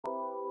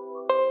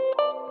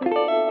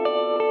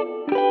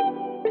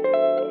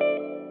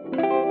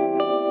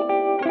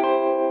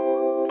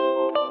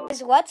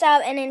What's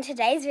up? And in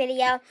today's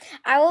video,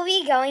 I will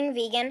be going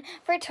vegan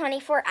for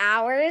 24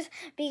 hours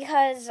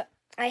because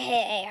I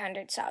hit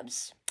 800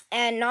 subs.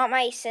 And not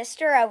my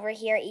sister over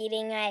here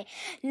eating a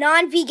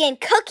non-vegan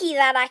cookie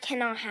that I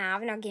cannot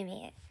have. No, give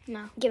me it.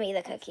 No. Give me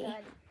the cookie.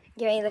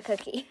 Give me the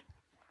cookie.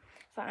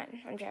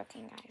 Fine. I'm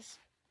joking, guys.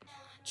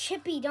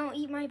 Chippy, don't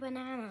eat my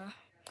banana.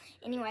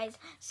 Anyways,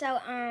 so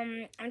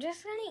I'm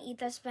just gonna eat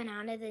this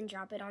banana, then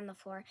drop it on the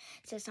floor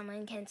so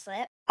someone can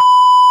slip.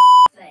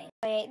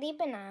 I ate the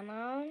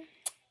banana.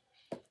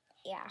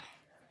 Yeah.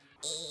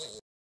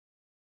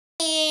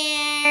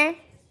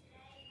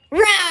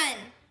 Run!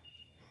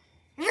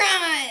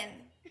 Run!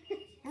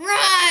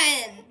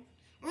 Run!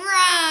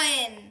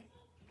 Run!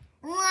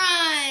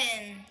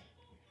 Run!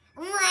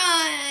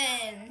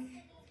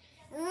 Run!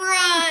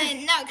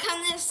 Run! No,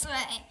 come this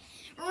way.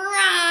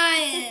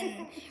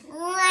 Run!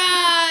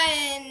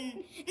 Run!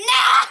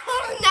 No!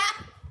 No!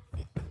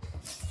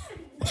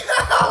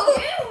 No!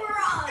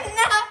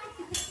 No!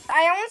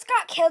 I almost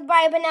got killed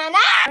by a banana.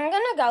 I'm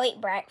gonna go eat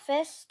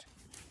breakfast.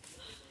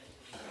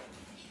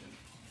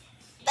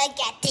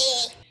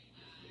 Spaghetti.